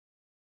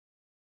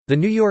The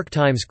New York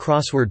Times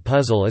Crossword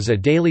Puzzle is a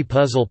daily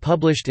puzzle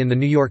published in The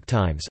New York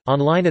Times,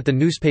 online at the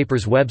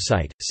newspaper's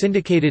website,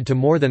 syndicated to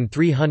more than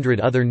 300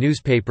 other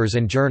newspapers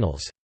and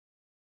journals,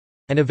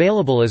 and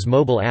available as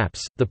mobile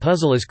apps. The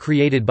puzzle is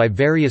created by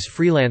various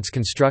freelance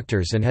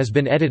constructors and has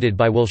been edited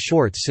by Will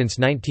Shortz since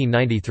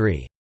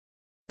 1993.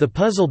 The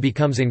puzzle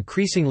becomes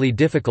increasingly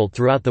difficult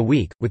throughout the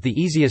week, with the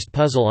easiest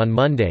puzzle on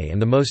Monday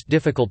and the most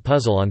difficult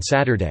puzzle on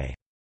Saturday.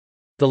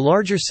 The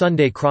larger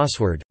Sunday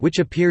crossword, which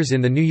appears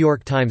in the New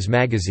York Times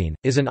Magazine,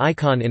 is an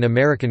icon in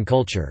American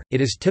culture. It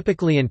is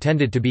typically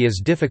intended to be as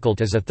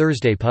difficult as a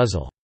Thursday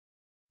puzzle.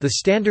 The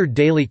standard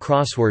daily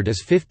crossword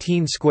is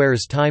 15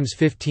 squares times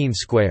 15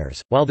 squares,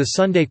 while the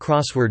Sunday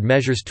crossword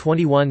measures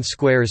 21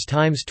 squares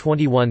times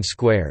 21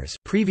 squares.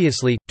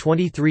 Previously,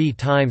 23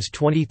 times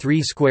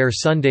 23 square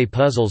Sunday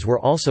puzzles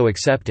were also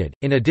accepted.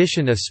 In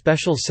addition, a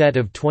special set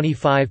of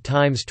 25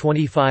 times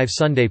 25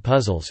 Sunday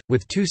puzzles,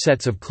 with two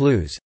sets of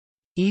clues,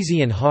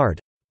 Easy and Hard,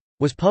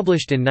 was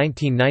published in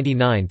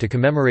 1999 to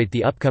commemorate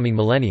the upcoming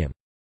millennium.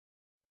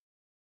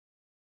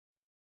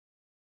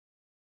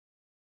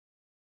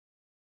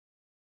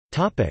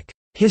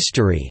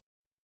 History.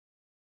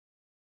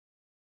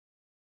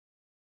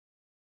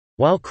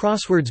 While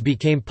crosswords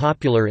became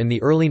popular in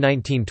the early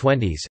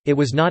 1920s, it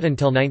was not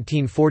until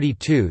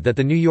 1942 that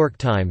the New York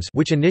Times,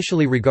 which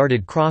initially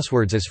regarded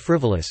crosswords as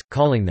frivolous,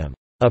 calling them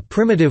a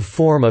primitive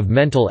form of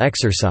mental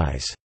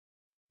exercise,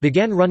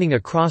 began running a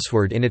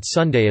crossword in its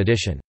Sunday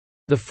edition.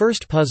 The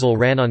first puzzle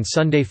ran on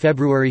Sunday,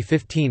 February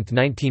 15,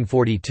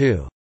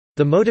 1942.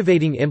 The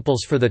motivating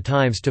impulse for the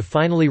Times to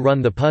finally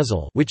run the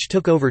puzzle, which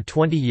took over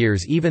 20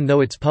 years even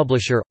though its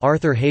publisher,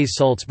 Arthur Hayes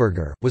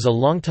Sulzberger, was a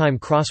longtime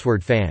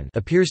crossword fan,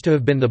 appears to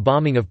have been the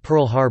bombing of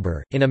Pearl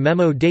Harbor. In a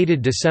memo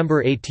dated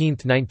December 18,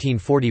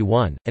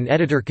 1941, an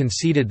editor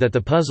conceded that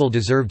the puzzle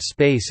deserved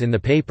space in the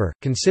paper,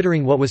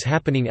 considering what was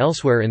happening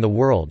elsewhere in the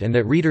world and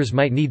that readers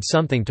might need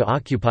something to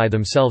occupy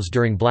themselves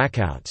during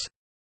blackouts.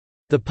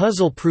 The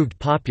puzzle proved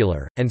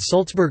popular, and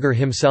Sulzberger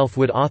himself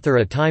would author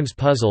a Times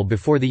puzzle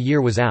before the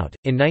year was out.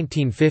 In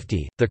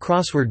 1950, the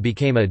crossword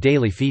became a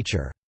daily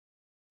feature.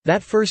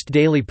 That first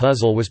daily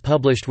puzzle was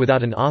published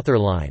without an author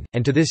line,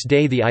 and to this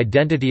day the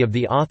identity of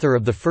the author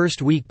of the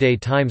first weekday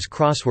Times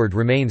crossword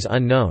remains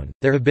unknown.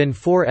 There have been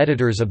 4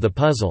 editors of the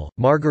puzzle: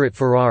 Margaret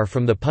Farrar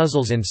from the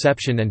puzzle's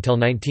inception until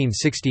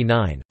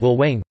 1969, Will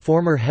Wang,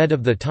 former head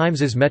of the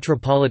Times's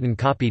Metropolitan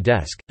Copy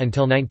Desk,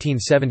 until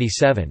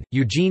 1977,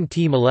 Eugene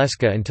T.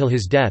 Maleska until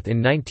his death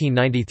in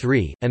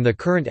 1993, and the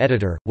current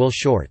editor, Will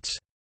Shortz.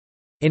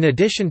 In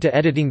addition to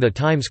editing the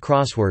Times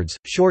crosswords,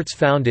 Shortz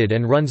founded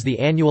and runs the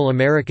annual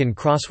American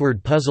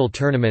Crossword Puzzle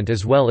Tournament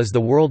as well as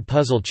the World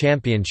Puzzle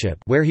Championship,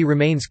 where he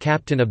remains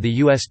captain of the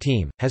U.S.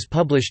 team, has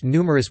published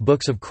numerous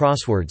books of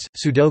crosswords,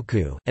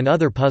 Sudoku, and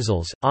other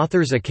puzzles,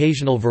 authors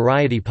occasional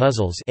variety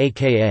puzzles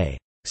aka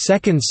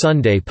Second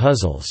Sunday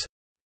puzzles,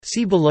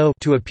 see below,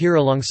 to appear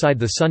alongside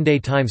the Sunday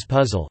Times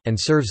puzzle, and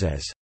serves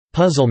as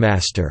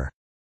Puzzlemaster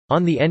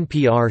on the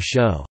NPR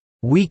show,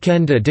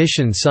 Weekend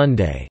Edition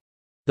Sunday.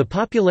 The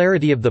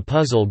popularity of the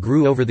puzzle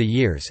grew over the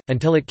years,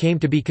 until it came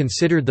to be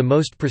considered the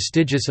most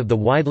prestigious of the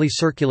widely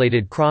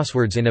circulated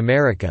crosswords in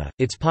America.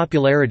 Its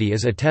popularity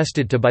is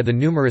attested to by the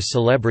numerous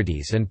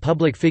celebrities and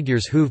public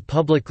figures who've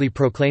publicly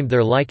proclaimed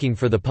their liking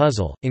for the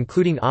puzzle,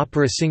 including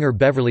opera singer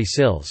Beverly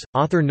Sills,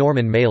 author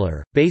Norman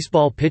Mailer,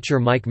 baseball pitcher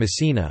Mike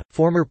Mussina,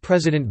 former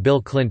President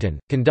Bill Clinton,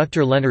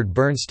 conductor Leonard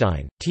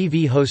Bernstein,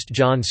 TV host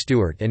Jon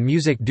Stewart, and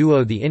music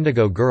duo the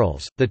Indigo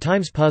Girls. The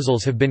Times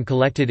puzzles have been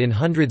collected in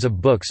hundreds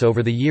of books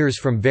over the years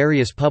from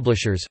various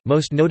publishers,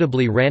 most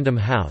notably Random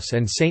House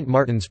and St.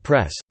 Martin's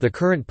Press, the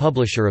current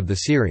publisher of the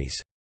series.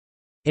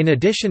 In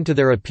addition to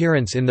their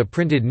appearance in the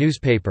printed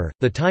newspaper,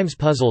 the Times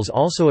puzzles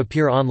also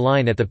appear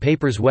online at the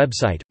paper's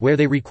website, where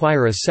they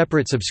require a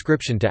separate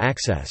subscription to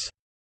access.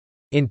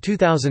 In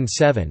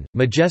 2007,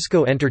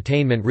 Majesco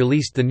Entertainment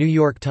released the New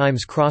York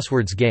Times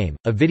Crosswords game,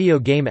 a video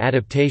game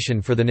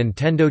adaptation for the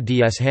Nintendo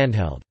DS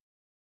handheld.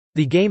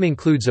 The game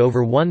includes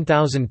over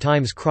 1,000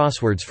 Times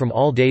crosswords from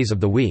all days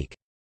of the week.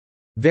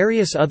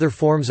 Various other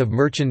forms of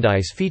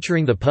merchandise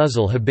featuring the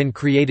puzzle have been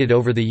created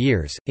over the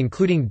years,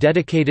 including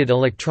dedicated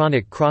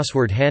electronic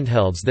crossword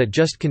handhelds that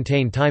just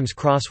contain Times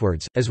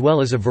crosswords, as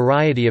well as a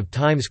variety of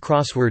Times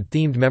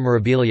crossword-themed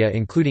memorabilia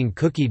including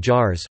cookie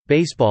jars,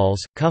 baseballs,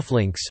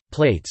 cufflinks,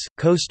 plates,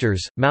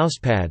 coasters,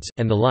 mousepads,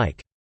 and the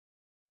like.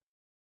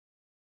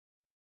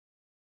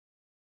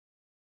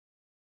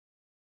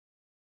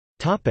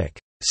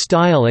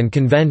 Style and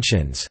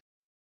conventions.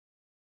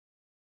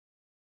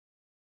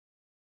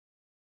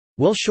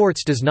 Will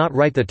Shortz does not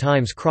write the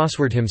Times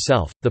crossword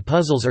himself, the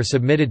puzzles are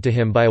submitted to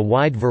him by a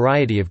wide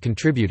variety of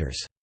contributors.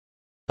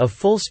 A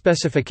full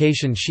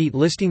specification sheet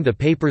listing the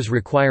paper's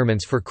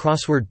requirements for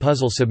crossword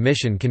puzzle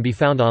submission can be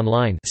found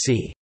online,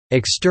 see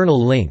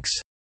external links,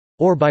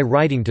 or by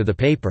writing to the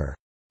paper.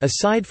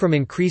 Aside from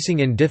increasing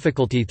in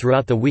difficulty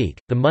throughout the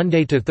week, the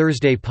Monday to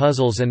Thursday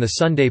puzzles and the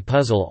Sunday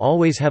puzzle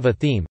always have a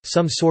theme,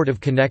 some sort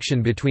of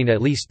connection between at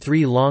least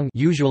 3 long,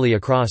 usually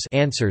across,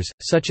 answers,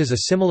 such as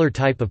a similar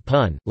type of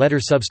pun,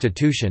 letter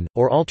substitution,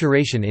 or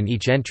alteration in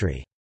each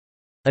entry.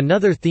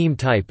 Another theme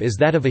type is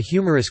that of a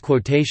humorous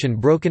quotation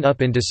broken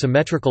up into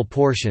symmetrical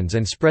portions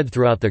and spread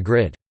throughout the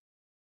grid.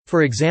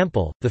 For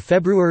example, the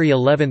February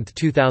 11,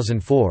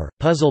 2004,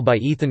 puzzle by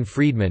Ethan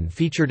Friedman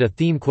featured a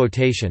theme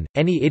quotation,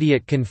 "Any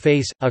idiot can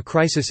face a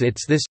crisis,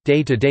 it's this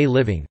day-to-day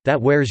living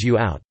that wears you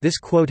out." This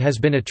quote has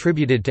been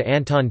attributed to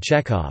Anton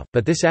Chekhov,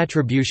 but this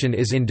attribution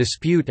is in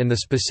dispute and the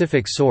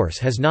specific source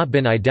has not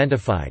been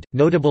identified.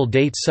 Notable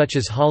dates such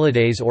as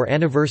holidays or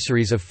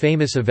anniversaries of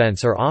famous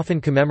events are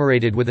often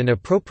commemorated with an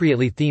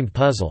appropriately themed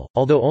puzzle,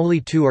 although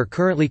only two are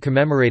currently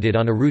commemorated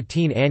on a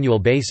routine annual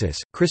basis: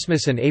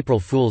 Christmas and April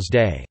Fool's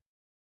Day.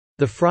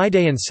 The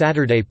Friday and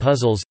Saturday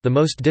puzzles, the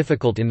most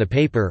difficult in the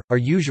paper, are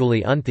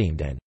usually unthemed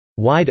and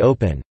wide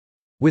open,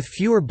 with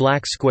fewer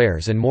black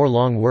squares and more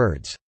long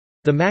words.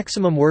 The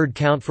maximum word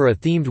count for a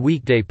themed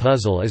weekday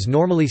puzzle is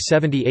normally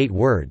 78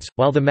 words,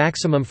 while the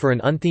maximum for an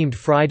unthemed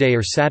Friday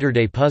or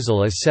Saturday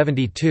puzzle is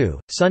 72.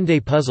 Sunday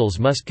puzzles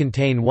must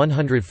contain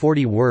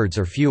 140 words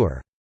or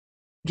fewer.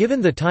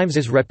 Given the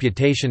Times's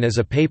reputation as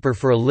a paper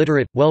for a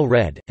literate,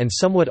 well-read, and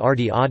somewhat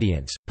arty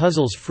audience,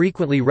 puzzles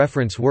frequently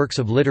reference works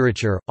of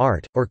literature,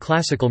 art, or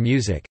classical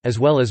music, as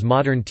well as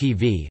modern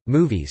TV,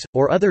 movies,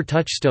 or other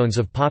touchstones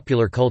of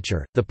popular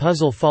culture. The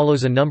puzzle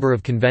follows a number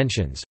of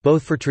conventions,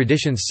 both for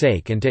tradition's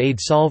sake and to aid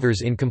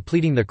solvers in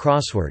completing the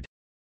crossword.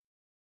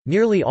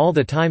 Nearly all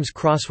the Times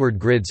crossword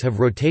grids have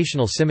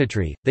rotational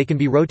symmetry; they can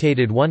be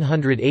rotated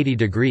 180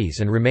 degrees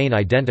and remain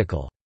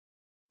identical.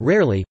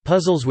 Rarely,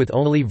 puzzles with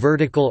only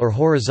vertical or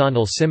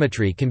horizontal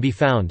symmetry can be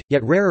found,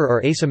 yet rarer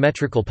are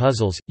asymmetrical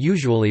puzzles,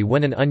 usually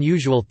when an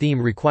unusual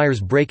theme requires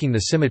breaking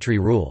the symmetry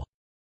rule.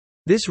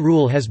 This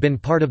rule has been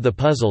part of the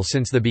puzzle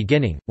since the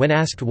beginning. When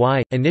asked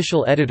why,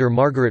 initial editor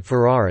Margaret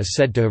Farrar is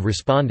said to have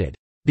responded,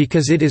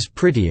 "Because it is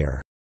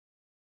prettier."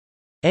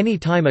 Any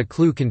time a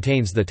clue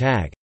contains the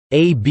tag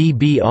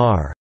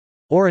ABBR,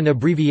 or an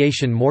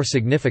abbreviation more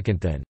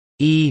significant than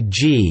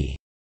e.g.,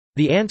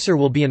 the answer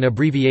will be an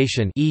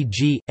abbreviation,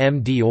 e.g.,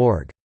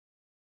 MD.org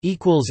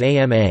equals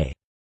AMA.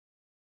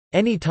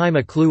 Any time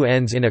a clue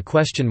ends in a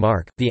question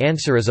mark, the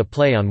answer is a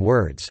play on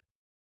words.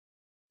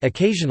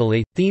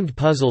 Occasionally, themed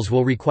puzzles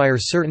will require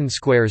certain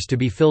squares to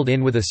be filled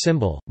in with a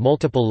symbol,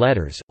 multiple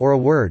letters, or a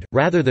word,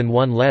 rather than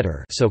one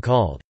letter,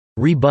 so-called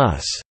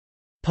rebus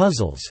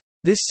puzzles.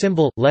 This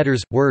symbol,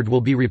 letters, word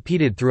will be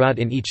repeated throughout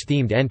in each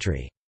themed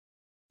entry.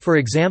 For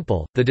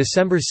example, the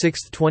December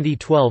 6,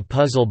 2012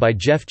 puzzle by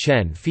Jeff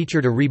Chen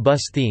featured a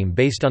rebus theme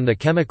based on the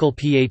chemical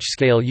pH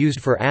scale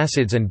used for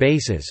acids and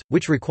bases,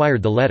 which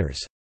required the letters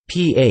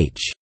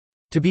pH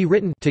to be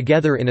written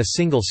together in a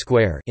single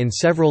square in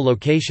several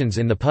locations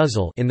in the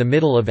puzzle, in the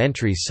middle of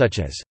entries such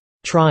as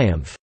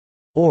Triumph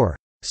or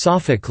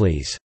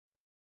Sophocles.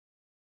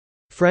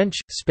 French,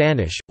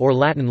 Spanish, or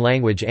Latin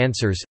language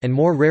answers, and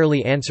more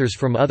rarely answers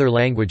from other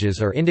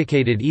languages, are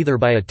indicated either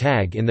by a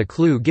tag in the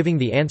clue giving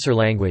the answer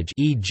language,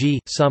 e.g.,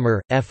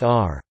 summer,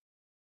 fr.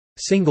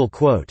 Single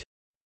quote.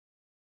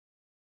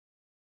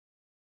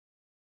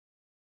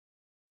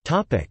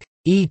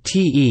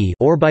 ETE,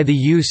 or by the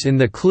use in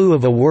the clue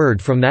of a word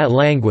from that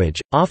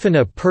language, often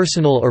a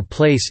personal or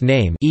place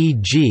name,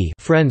 e.g.,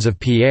 Friends of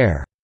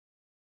Pierre.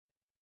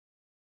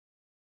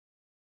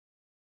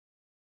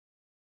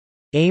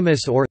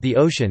 Amos or the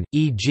ocean,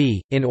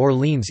 e.g., in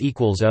Orleans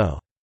equals O.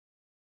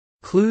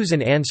 Clues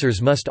and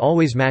answers must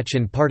always match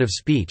in part of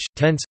speech,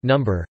 tense,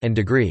 number, and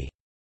degree.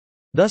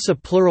 Thus a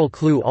plural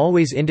clue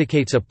always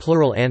indicates a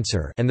plural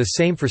answer, and the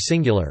same for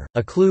singular.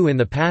 A clue in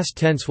the past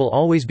tense will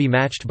always be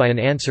matched by an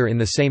answer in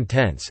the same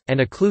tense,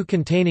 and a clue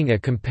containing a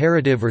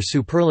comparative or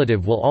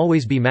superlative will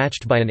always be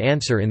matched by an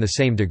answer in the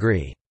same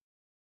degree.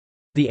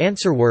 The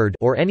answer word,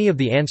 or any of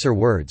the answer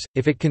words,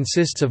 if it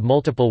consists of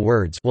multiple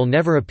words, will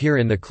never appear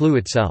in the clue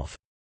itself.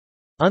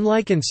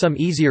 Unlike in some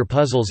easier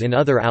puzzles in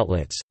other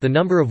outlets, the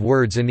number of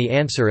words in the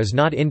answer is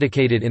not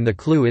indicated in the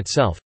clue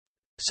itself,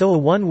 so a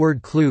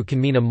one-word clue can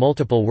mean a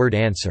multiple-word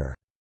answer.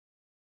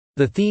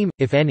 The theme,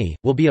 if any,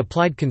 will be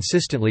applied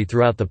consistently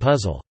throughout the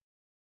puzzle.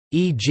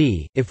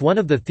 E.g., if one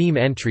of the theme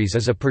entries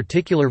is a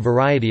particular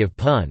variety of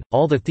pun,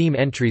 all the theme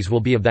entries will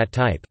be of that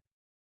type.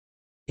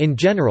 In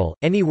general,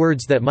 any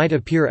words that might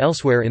appear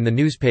elsewhere in the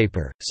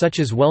newspaper, such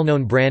as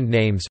well-known brand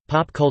names,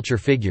 pop culture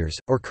figures,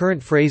 or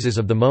current phrases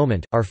of the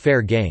moment, are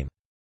fair game.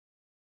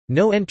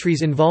 No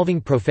entries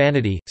involving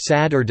profanity,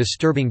 sad or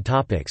disturbing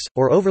topics,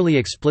 or overly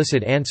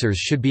explicit answers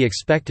should be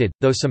expected,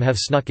 though some have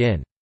snuck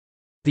in.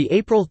 The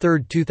April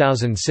 3,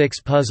 2006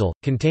 puzzle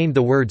contained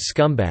the word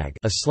scumbag,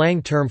 a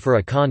slang term for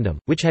a condom,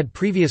 which had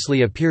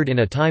previously appeared in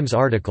a Times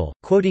article,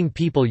 quoting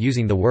people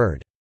using the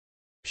word.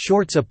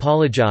 Shorts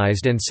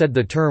apologized and said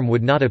the term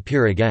would not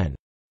appear again.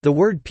 The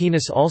word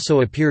penis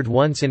also appeared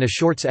once in a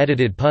Shorts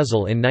edited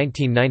puzzle in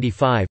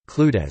 1995,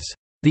 clued as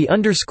the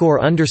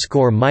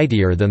 __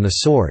 mightier than the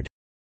sword.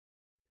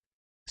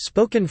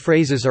 Spoken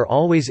phrases are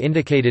always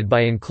indicated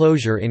by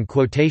enclosure in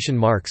quotation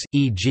marks,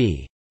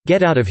 e.g.,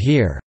 get out of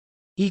here,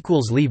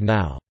 equals leave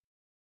now.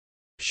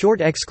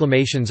 Short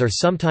exclamations are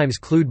sometimes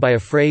clued by a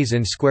phrase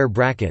in square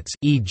brackets,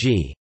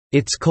 e.g.,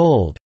 it's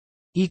cold,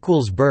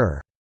 equals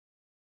brr.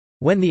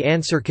 When the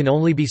answer can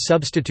only be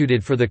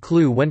substituted for the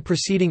clue when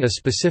preceding a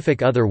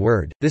specific other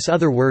word, this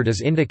other word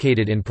is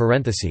indicated in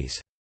parentheses.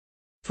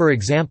 For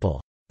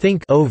example,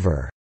 think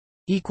over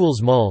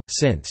equals mull,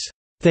 since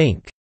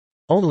think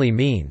only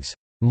means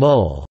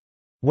mull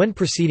when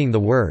preceding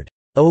the word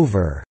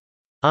over,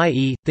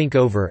 i.e., think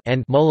over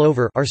and mull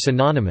over are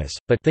synonymous,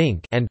 but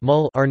think and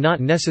mull are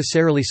not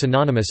necessarily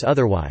synonymous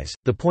otherwise.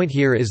 The point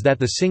here is that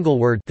the single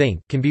word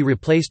think can be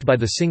replaced by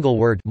the single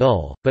word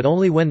mull, but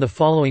only when the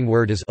following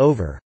word is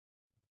over.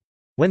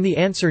 When the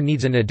answer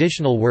needs an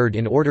additional word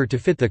in order to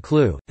fit the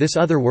clue, this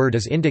other word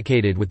is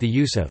indicated with the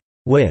use of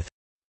with.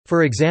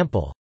 For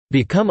example,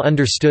 become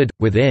understood,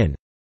 within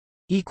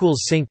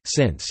equals sink,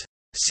 since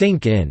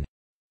sink in,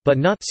 but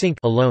not sink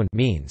alone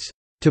means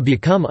to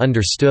become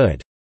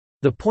understood.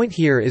 The point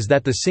here is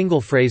that the single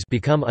phrase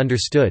become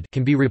understood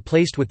can be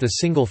replaced with the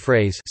single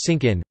phrase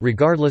sink in,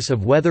 regardless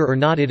of whether or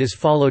not it is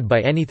followed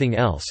by anything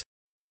else.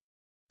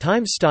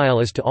 Times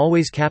style is to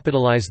always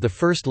capitalize the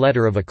first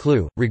letter of a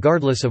clue,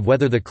 regardless of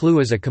whether the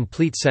clue is a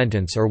complete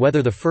sentence or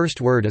whether the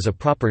first word is a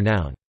proper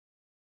noun.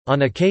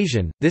 On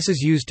occasion, this is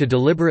used to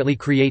deliberately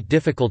create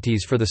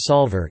difficulties for the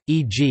solver,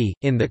 e.g.,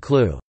 in the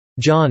clue,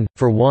 John,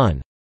 for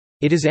one.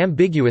 It is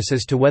ambiguous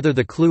as to whether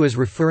the clue is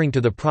referring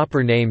to the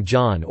proper name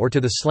John or to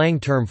the slang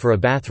term for a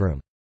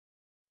bathroom.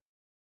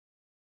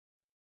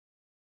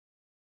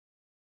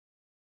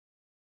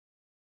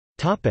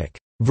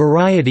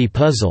 Variety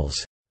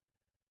puzzles.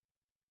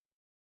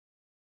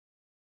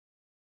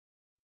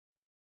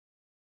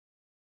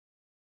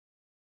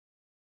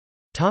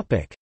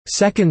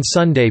 Second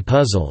Sunday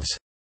puzzles.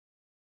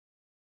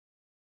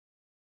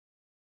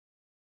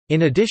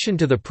 In addition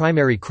to the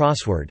primary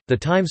crossword, The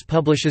Times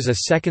publishes a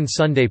second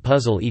Sunday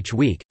puzzle each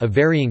week, of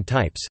varying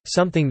types,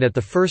 something that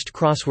the first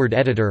crossword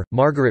editor,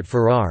 Margaret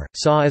Farrar,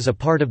 saw as a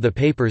part of the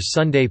paper's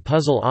Sunday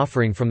puzzle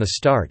offering from the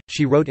start.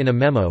 She wrote in a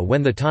memo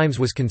when The Times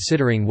was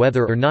considering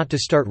whether or not to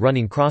start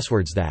running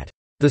crosswords that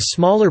the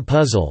smaller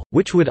puzzle,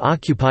 which would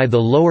occupy the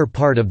lower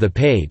part of the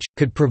page,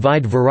 could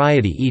provide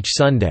variety each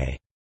Sunday.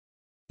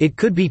 It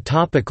could be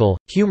topical,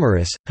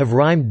 humorous, have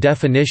rhymed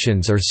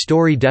definitions or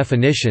story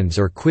definitions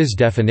or quiz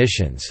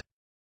definitions.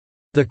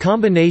 The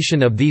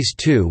combination of these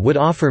two would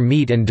offer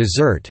meat and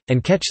dessert,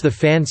 and catch the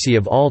fancy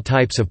of all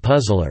types of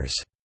puzzlers.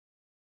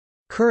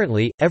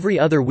 Currently, every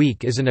other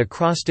week is an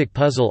acrostic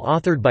puzzle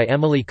authored by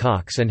Emily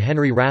Cox and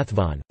Henry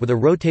Rathvon, with a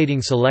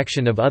rotating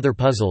selection of other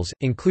puzzles,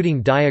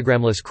 including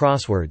diagramless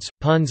crosswords,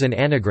 puns and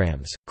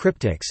anagrams,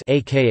 cryptics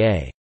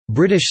aka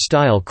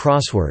British-style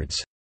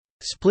crosswords,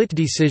 split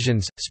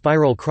decisions,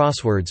 spiral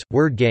crosswords,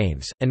 word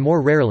games, and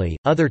more rarely,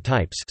 other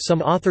types, some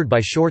authored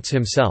by Shorts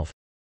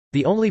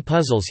himself—the only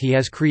puzzles he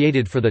has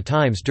created for The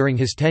Times during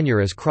his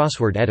tenure as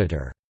crossword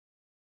editor.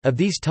 Of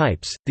these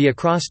types, the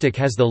acrostic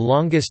has the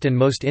longest and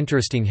most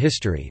interesting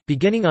history,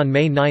 beginning on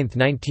May 9,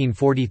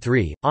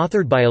 1943,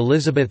 authored by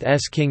Elizabeth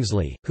S.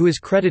 Kingsley, who is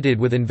credited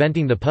with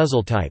inventing the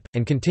puzzle type,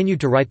 and continued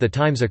to write the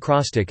Times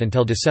acrostic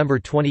until December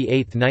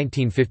 28,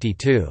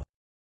 1952.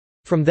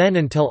 From then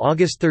until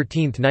August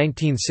 13,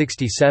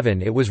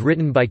 1967 it was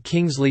written by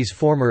Kingsley's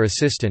former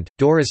assistant,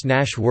 Doris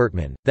Nash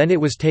Wortman, then it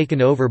was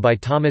taken over by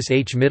Thomas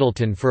H.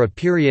 Middleton for a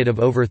period of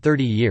over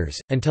 30 years,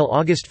 until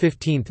August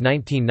 15,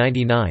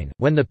 1999,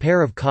 when the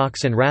pair of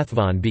Cox and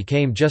Rathvon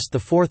became just the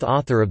fourth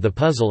author of the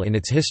puzzle in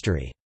its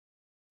history.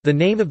 The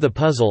name of the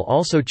puzzle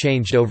also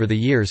changed over the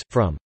years,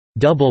 from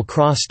 «double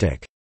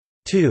crosstick»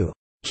 to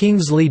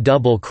 «Kingsley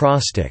double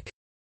crosstick»,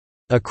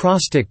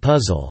 acrostic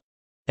puzzle,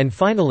 and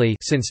finally,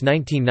 since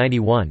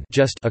 1991,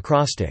 just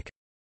acrostic.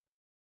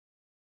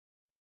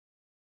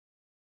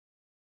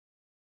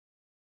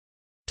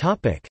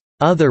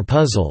 Other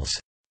puzzles.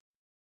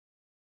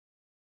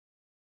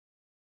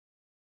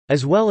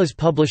 As well as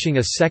publishing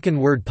a second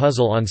word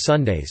puzzle on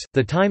Sundays,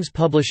 The Times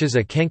publishes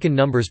a Kenkan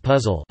numbers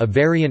puzzle, a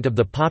variant of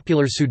the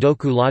popular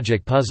Sudoku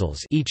logic puzzles,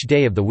 each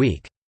day of the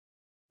week.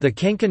 The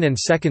Kenkan and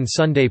Second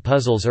Sunday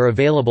puzzles are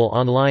available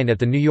online at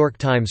the New York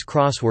Times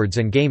Crosswords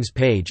and Games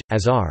page,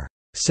 as are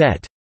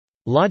set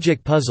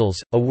logic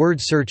puzzles, a word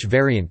search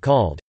variant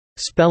called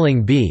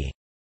Spelling Bee,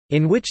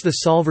 in which the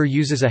solver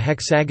uses a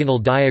hexagonal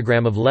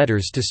diagram of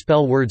letters to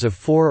spell words of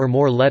 4 or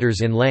more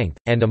letters in length,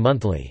 and a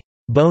monthly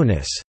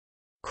bonus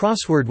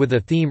crossword with a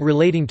theme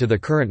relating to the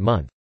current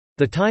month.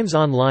 The Times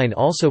Online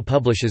also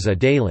publishes a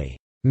daily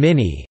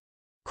mini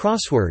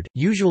crossword,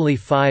 usually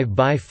 5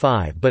 by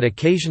 5 but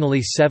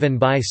occasionally 7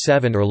 by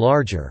 7 or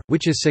larger,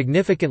 which is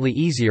significantly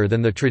easier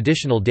than the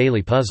traditional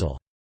daily puzzle.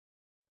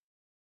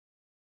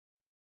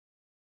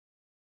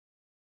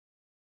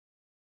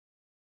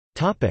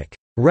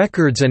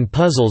 Records and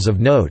puzzles of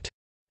note.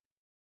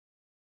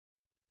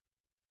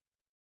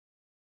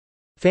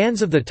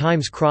 Fans of the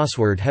Times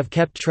crossword have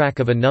kept track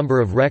of a number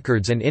of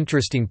records and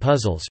interesting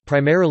puzzles,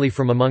 primarily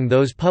from among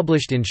those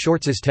published in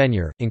Shorts's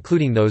tenure,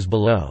 including those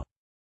below.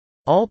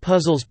 All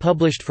puzzles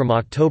published from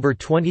October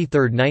 23,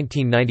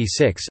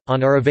 1996,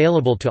 on are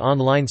available to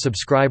online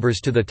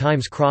subscribers to the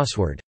Times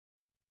crossword.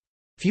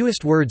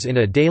 Fewest words in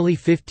a daily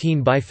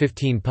 15 by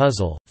 15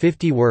 puzzle,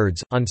 50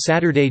 words, on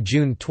Saturday,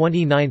 June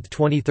 29,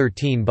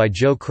 2013 by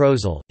Joe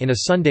Crozel, in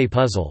a Sunday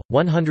puzzle,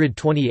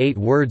 128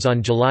 words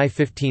on July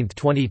 15,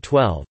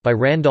 2012, by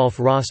Randolph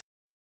Ross.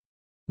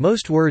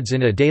 Most words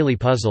in a daily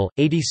puzzle,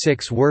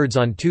 86 words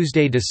on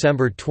Tuesday,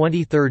 December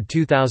 23,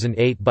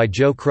 2008 by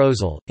Joe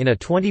Crozel, in a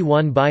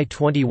 21 by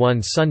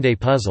 21 Sunday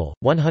puzzle,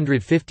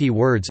 150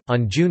 words,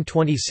 on June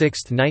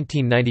 26,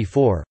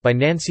 1994, by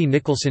Nancy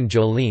Nicholson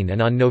Jolene,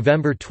 and on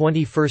November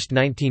 21,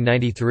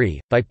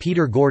 1993, by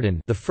Peter Gordon,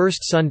 the first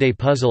Sunday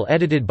puzzle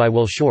edited by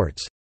Will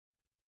Shortz.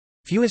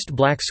 Fewest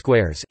black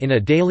squares in a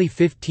daily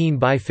 15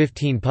 by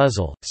 15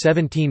 puzzle,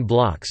 17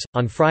 blocks,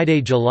 on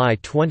Friday, July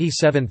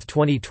 27,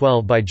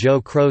 2012 by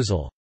Joe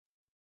Crozel.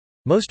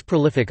 Most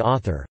prolific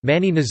author,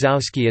 Manny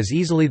Nazowski is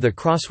easily the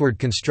crossword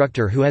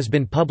constructor who has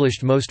been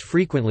published most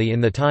frequently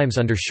in the Times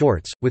under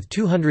Shortz, with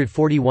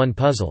 241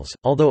 puzzles,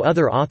 although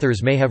other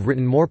authors may have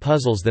written more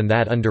puzzles than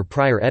that under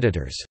prior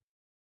editors.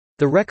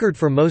 The record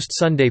for most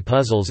Sunday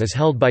puzzles is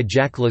held by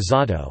Jack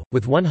Lozado,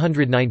 with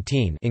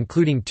 119,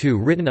 including 2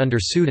 written under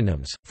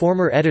pseudonyms.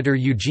 Former editor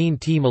Eugene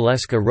T.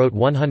 Maleska wrote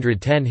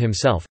 110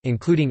 himself,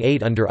 including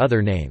 8 under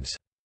other names.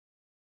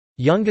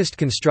 Youngest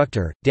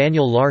constructor,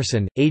 Daniel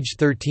Larson, aged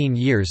 13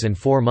 years and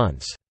 4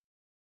 months.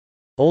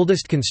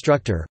 Oldest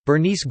constructor,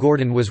 Bernice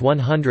Gordon was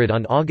 100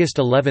 on August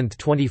 11,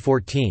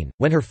 2014,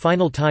 when her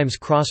final Times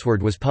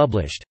crossword was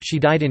published. She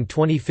died in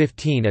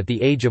 2015 at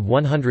the age of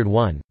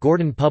 101.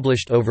 Gordon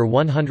published over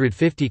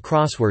 150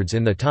 crosswords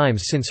in the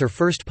Times since her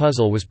first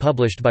puzzle was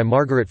published by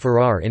Margaret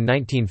Farrar in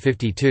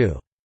 1952.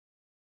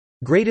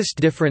 Greatest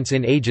difference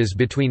in ages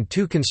between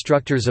 2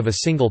 constructors of a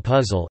single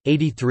puzzle,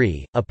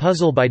 83, a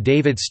puzzle by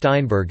David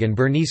Steinberg and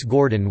Bernice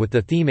Gordon with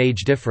the theme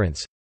age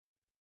difference.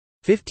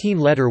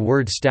 15-letter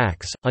word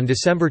stacks. On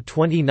December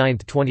 29,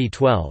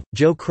 2012,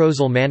 Joe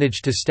Crozel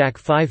managed to stack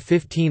 5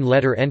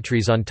 15-letter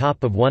entries on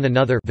top of one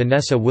another.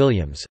 Vanessa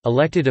Williams,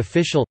 elected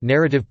official,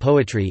 narrative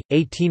poetry,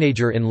 A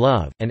Teenager in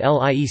Love, and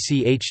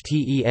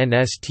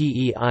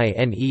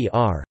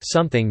Liechtensteiner,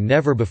 something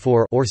never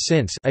before or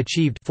since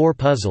achieved 4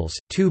 puzzles,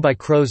 2 by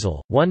Crozel,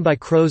 1 by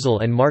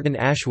Crozel and Martin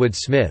Ashwood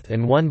Smith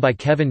and 1 by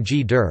Kevin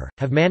G. Durr,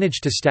 have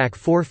managed to stack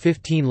 4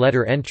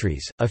 15-letter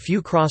entries. A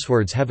few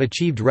crosswords have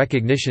achieved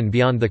recognition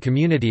beyond the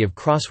community of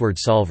crossword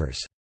solvers.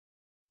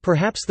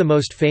 Perhaps the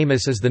most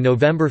famous is the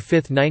November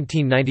 5,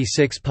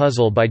 1996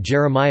 puzzle by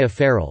Jeremiah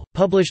Farrell,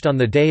 published on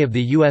the day of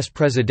the U.S.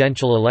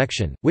 presidential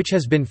election, which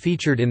has been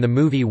featured in the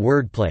movie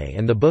Wordplay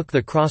and the book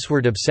The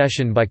Crossword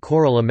Obsession by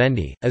Coral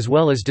Amendi, as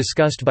well as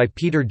discussed by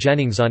Peter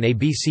Jennings on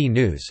ABC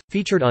News,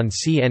 featured on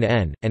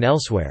CNN, and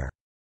elsewhere.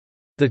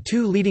 The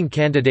 2 leading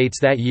candidates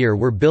that year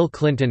were Bill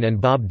Clinton and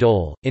Bob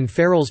Dole. In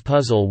Farrell's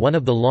puzzle, one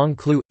of the long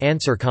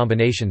clue-answer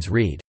combinations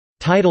read,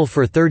 "Title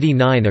for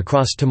 39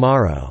 across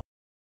tomorrow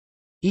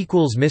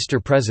equals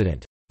Mr.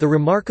 President." The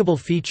remarkable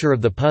feature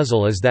of the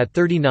puzzle is that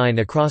 39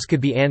 across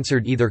could be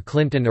answered either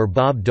Clinton or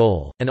Bob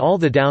Dole, and all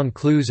the down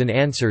clues and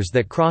answers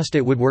that crossed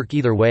it would work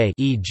either way,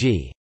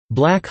 e.g.,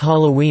 black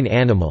Halloween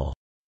animal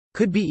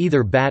could be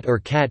either bat or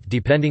cat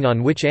depending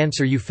on which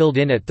answer you filled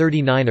in at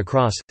 39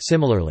 across.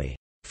 Similarly,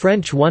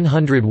 French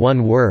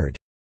 101 word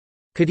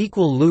could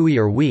equal Louis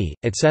or oui,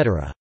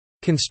 etc.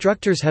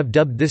 Constructors have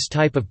dubbed this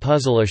type of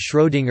puzzle a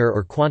Schrödinger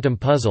or quantum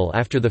puzzle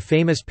after the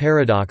famous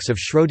paradox of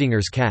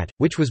Schrödinger's cat,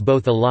 which was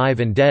both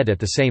alive and dead at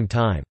the same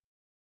time.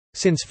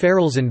 Since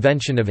Farrell's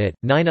invention of it,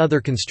 9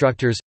 other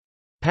constructors,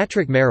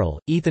 Patrick Merrill,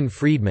 Ethan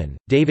Friedman,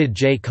 David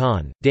J.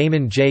 Kahn,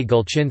 Damon J.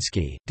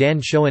 Gulchinski,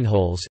 Dan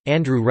Schoenholz,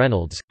 Andrew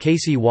Reynolds,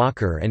 Casey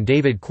Walker and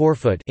David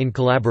Corfoot in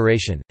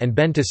collaboration, and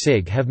Ben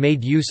Tassig have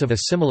made use of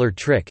a similar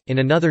trick. In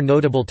another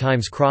notable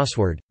Times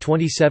crossword,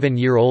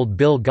 27-year-old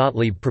Bill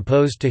Gottlieb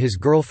proposed to his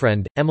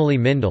girlfriend, Emily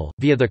Mindel,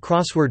 via the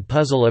crossword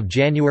puzzle of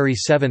January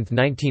 7,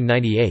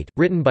 1998,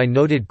 written by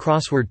noted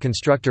crossword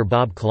constructor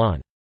Bob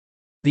Klon.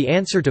 The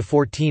answer to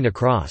 14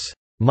 across,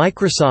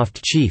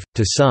 Microsoft Chief,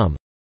 to some,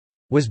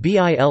 was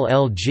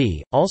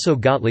BILLG, also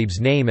Gottlieb's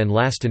name and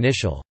last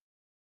initial.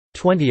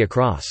 20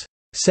 across,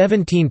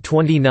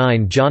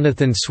 1729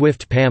 Jonathan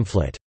Swift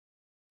pamphlet,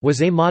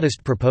 was a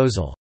modest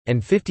proposal.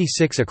 And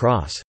 56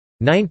 across,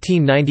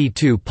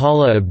 1992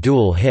 Paula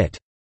Abdul hit,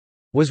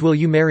 was Will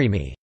You Marry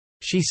Me?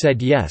 She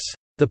said yes.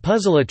 The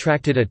puzzle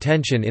attracted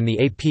attention in the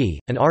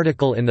AP, an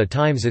article in the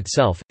Times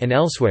itself, and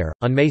elsewhere.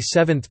 On May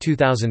 7,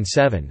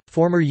 2007,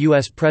 former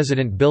U.S.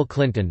 President Bill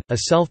Clinton, a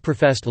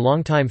self-professed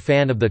longtime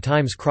fan of the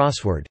Times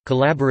crossword,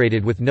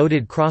 collaborated with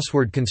noted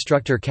crossword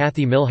constructor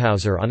Kathy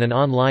Milhauser on an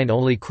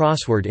online-only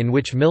crossword in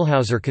which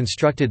Milhauser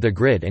constructed the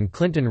grid and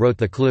Clinton wrote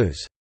the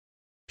clues.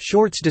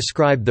 Shortz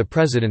described the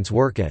president's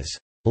work as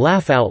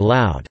laugh out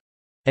loud,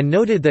 and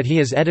noted that he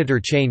as editor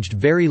changed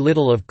very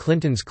little of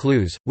Clinton's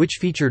clues, which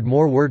featured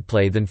more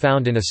wordplay than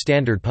found in a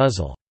standard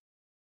puzzle.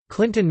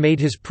 Clinton made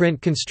his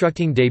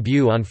print-constructing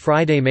debut on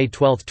Friday, May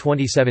 12,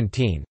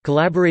 2017,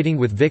 collaborating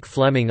with Vic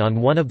Fleming on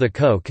one of the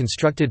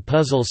co-constructed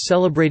puzzles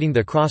celebrating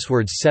the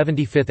crossword's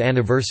 75th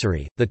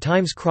anniversary, the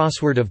Times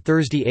crossword of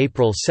Thursday,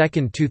 April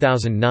 2,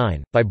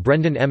 2009, by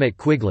Brendan Emmett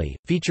Quigley,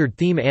 featured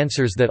theme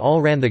answers that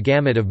all ran the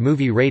gamut of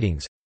movie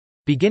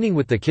ratings—beginning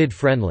with the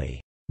kid-friendly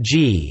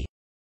G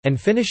and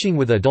finishing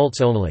with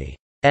adults-only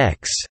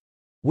X,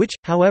 which,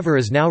 however,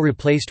 is now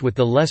replaced with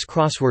the less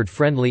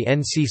crossword-friendly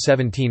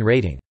NC-17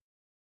 rating.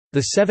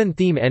 The 7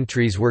 theme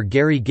entries were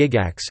Gary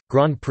Gygax,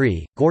 Grand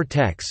Prix,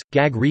 Gore-Tex,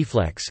 Gag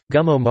Reflex,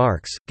 Gummo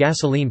Marx,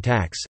 Gasoline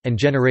Tax, and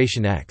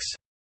Generation X.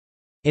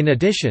 In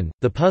addition,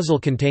 the puzzle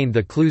contained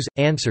the clues,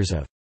 answers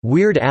of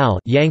Weird Al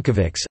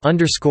Yankovic's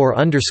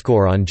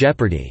 __ on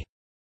Jeopardy!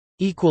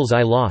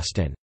 I lost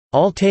and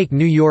I'll take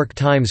New York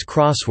Times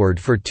crossword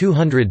for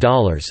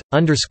 $200!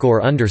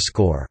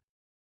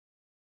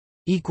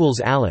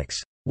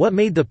 Alex. What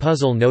made the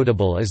puzzle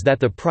notable is that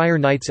the prior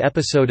night's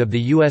episode of the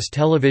U.S.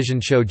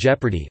 television show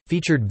Jeopardy!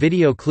 Featured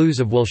video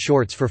clues of Will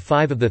Shortz for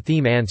 5 of the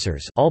theme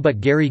answers, all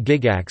but Gary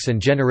Gygax and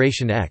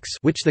Generation X,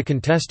 which the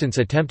contestants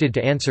attempted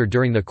to answer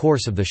during the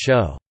course of the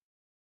show.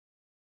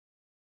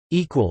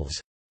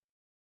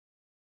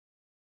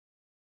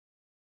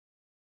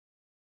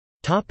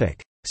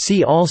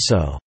 See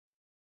also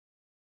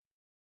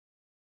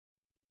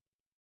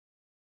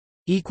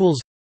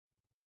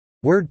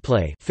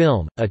Wordplay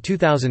film, a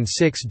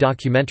 2006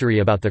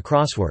 documentary about the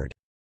crossword.